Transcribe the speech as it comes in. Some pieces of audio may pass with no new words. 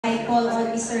call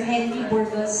on Mr. Henry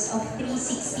Burgos of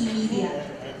 360 Media.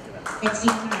 Let's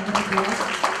give him a round of applause.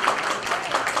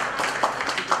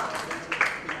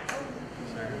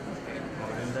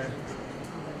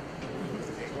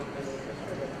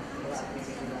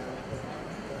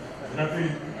 Good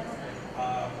afternoon.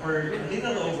 For a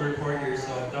little over 4 years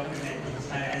of documenting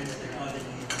science, technology,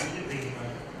 innovation,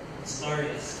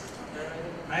 stories,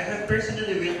 I have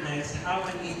personally witnessed how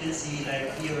an agency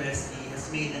like DOST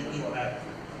has made an impact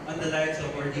on the lives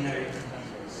of ordinary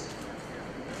individuals.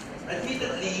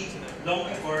 Admittedly, long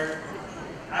before,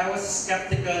 I was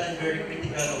skeptical and very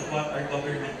critical of what our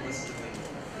government was doing.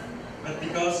 But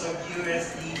because of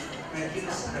DOST, my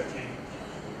views have changed.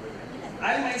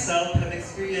 I myself have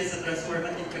experienced the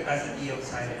transformative capacity of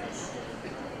science,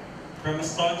 from a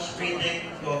staunch critic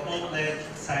to a full-fledged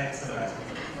science ambassador.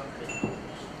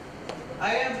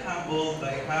 I am humbled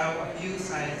by how a few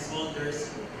science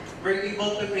soldiers were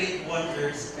able to create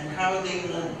wonders and how they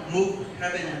move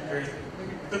heaven and earth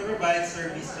to provide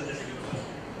service to the people.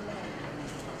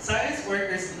 Science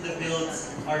workers in the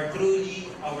fields are truly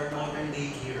our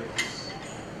modern-day heroes.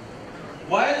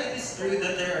 While it is true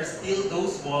that there are still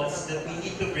those walls that we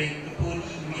need to break to fully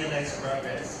realize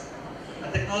progress,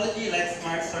 a technology like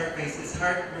Smart Surface is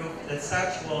hard proof that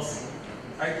such walls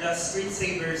are just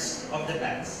screensavers of the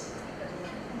past.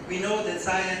 We know that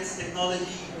science,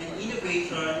 technology, and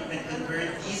innovation can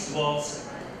convert these walls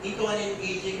into an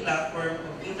engaging platform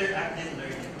of interactive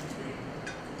learning.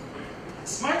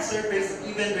 Smart Surface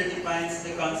even redefines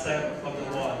the concept of the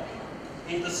wall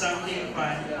into something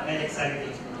fun and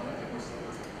exciting.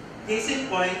 Case in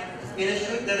point, in a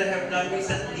shoot that I have done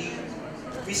recently,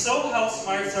 we saw how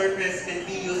Smart Surface can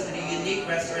be used in a unique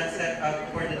restaurant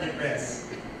setup for the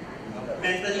depressed,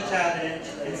 mentally challenged,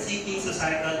 and seeking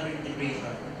societal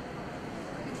reintegration.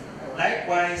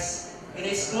 Likewise, in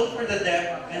a school for the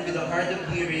deaf and with a hard of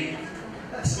hearing,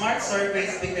 Smart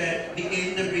Surface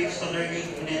became the bridge to learning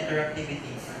and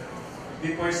interactivity,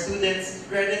 before students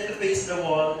dreaded to face the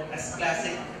wall as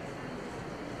classic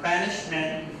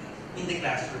punishment in the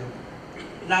classroom.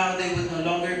 Now they would no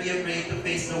longer be afraid to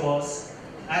face the walls,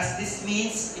 as this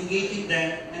means engaging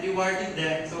them and rewarding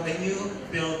them to a new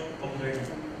field of learning.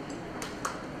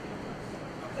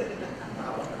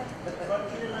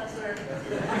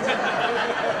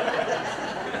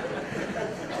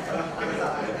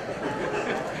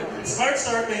 Smart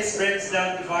Surface breaks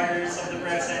down the barriers of the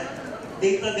present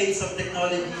database of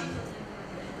technology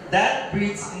that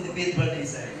breeds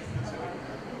individualism.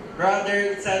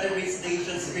 Rather, it celebrates the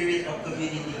Asian spirit of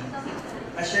community,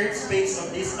 a shared space of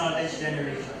this knowledge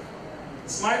generation.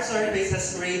 Smart Surface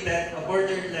has created a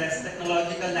borderless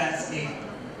technological landscape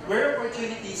where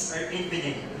opportunities are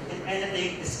infinite and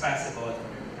anything is possible,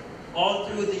 all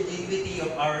through the ingenuity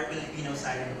of our Filipino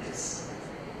scientists.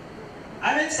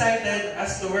 I'm excited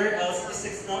as to where else this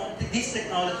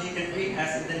technology can bring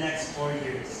us in the next 4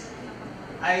 years.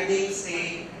 I dare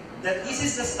say that this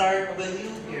is the start of a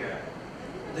new era,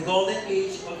 the golden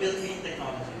age of Philippine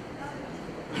technology.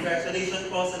 Congratulations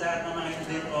po sa lahat ng mga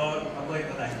inventor. Aboy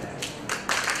po tayo.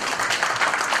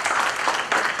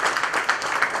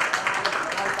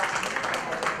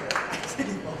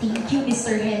 Thank you,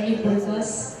 Mr. Henry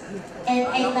Burgos. And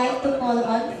I'd like to call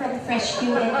on from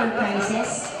Freshview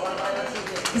Enterprises,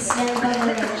 Ms. Melba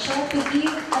Valencia, to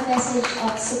give a message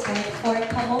of support for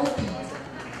Kamoti,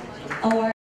 our